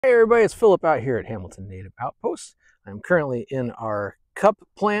Hey everybody, it's Phillip out here at Hamilton Native Outpost. I'm currently in our cup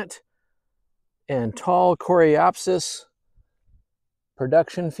plant and Tall Coreopsis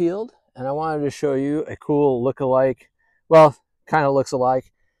production field, and I wanted to show you a cool look-alike, well, kind of looks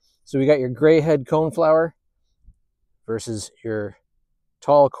alike. So we got your Gray Headed Coneflower versus your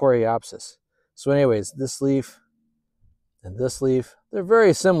Tall Coreopsis. So anyways, this leaf and this leaf, they're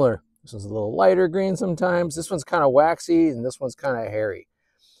very similar. This one's a little lighter green sometimes. This one's kind of waxy and this one's kind of hairy.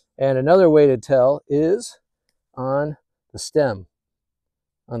 And another way to tell is on the stem.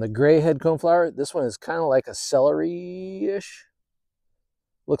 On the Gray Headed Coneflower, this one is kind of like a celery-ish.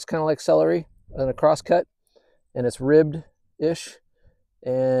 Looks kind of like celery on a crosscut. And it's ribbed-ish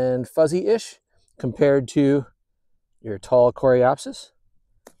and fuzzy-ish compared to your Tall Coreopsis,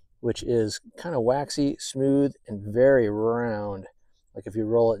 which is kind of waxy, smooth, and very round. Like if you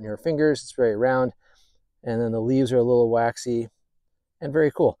roll it in your fingers, it's very round. And then the leaves are a little waxy and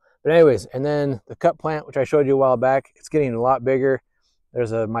very cool. But anyways, and then the cup plant, which I showed you a while back, it's getting a lot bigger.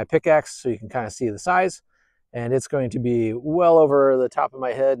 There's my pickaxe, so you can kind of see the size. And it's going to be well over the top of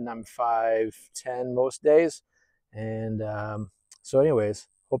my head, and I'm 5'10" most days. And so anyways,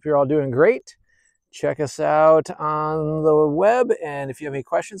 hope you're all doing great. Check us out on the web, and if you have any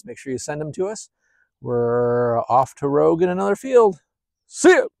questions, make sure you send them to us. We're off to rogue in another field. See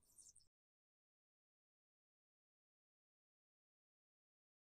ya!